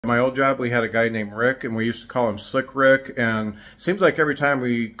My old job, we had a guy named Rick, and we used to call him Slick Rick, and it seems like every time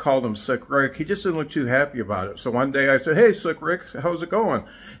we called him Slick Rick, he just didn't look too happy about it. So one day I said, "Hey, Slick Rick, how's it going?"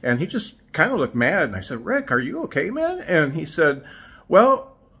 And he just kind of looked mad, and I said, "Rick, are you okay, man?" And he said,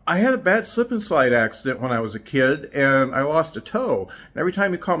 "Well, I had a bad slip and slide accident when I was a kid, and I lost a toe. And every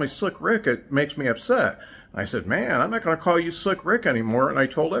time you call me Slick Rick, it makes me upset." I said, "Man, I'm not going to call you Slick Rick anymore." And I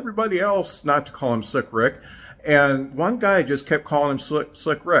told everybody else not to call him Slick Rick. And one guy just kept calling him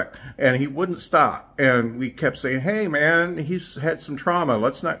Slick Rick, and he wouldn't stop. And we kept saying, "Hey, man, he's had some trauma.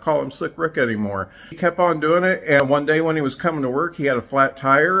 Let's not call him Slick Rick anymore." He kept on doing it, and one day when he was coming to work, he had a flat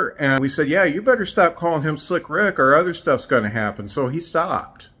tire, and we said, "Yeah, you better stop calling him Slick Rick or other stuff's going to happen." So he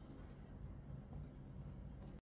stopped.